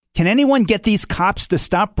Can anyone get these cops to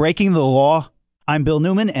stop breaking the law? I'm Bill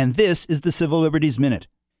Newman, and this is the Civil Liberties Minute.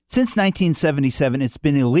 Since 1977, it's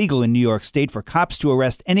been illegal in New York State for cops to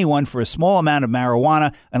arrest anyone for a small amount of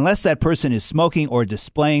marijuana unless that person is smoking or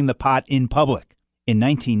displaying the pot in public. In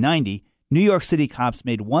 1990, New York City cops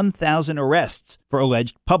made 1,000 arrests for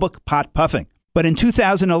alleged public pot puffing. But in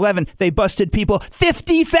 2011, they busted people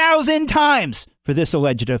 50,000 times for this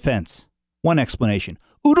alleged offense. One explanation: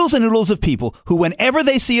 oodles and oodles of people who, whenever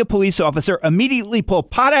they see a police officer, immediately pull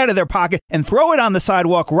pot out of their pocket and throw it on the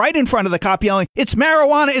sidewalk right in front of the cop, yelling, it's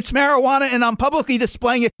marijuana, and I'm publicly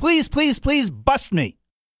displaying it. Please, please, please bust me.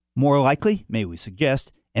 More likely, may we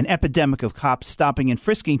suggest, an epidemic of cops stopping and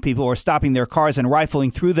frisking people or stopping their cars and rifling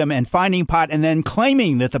through them and finding pot and then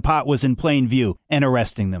claiming that the pot was in plain view and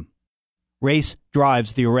arresting them. Race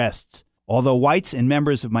drives the arrests. Although whites and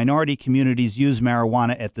members of minority communities use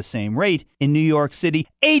marijuana at the same rate, in New York City,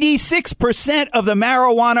 86% of the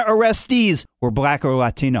marijuana arrestees were black or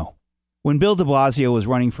Latino. When Bill de Blasio was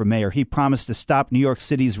running for mayor, he promised to stop New York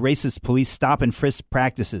City's racist police stop and frisk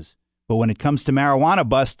practices. But when it comes to marijuana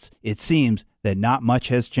busts, it seems that not much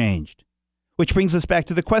has changed. Which brings us back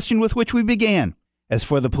to the question with which we began. As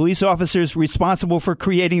for the police officers responsible for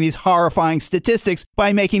creating these horrifying statistics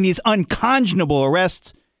by making these unconscionable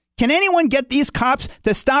arrests, can anyone get these cops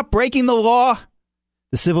to stop breaking the law?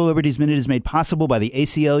 The Civil Liberties Minute is made possible by the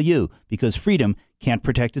ACLU because freedom can't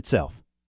protect itself.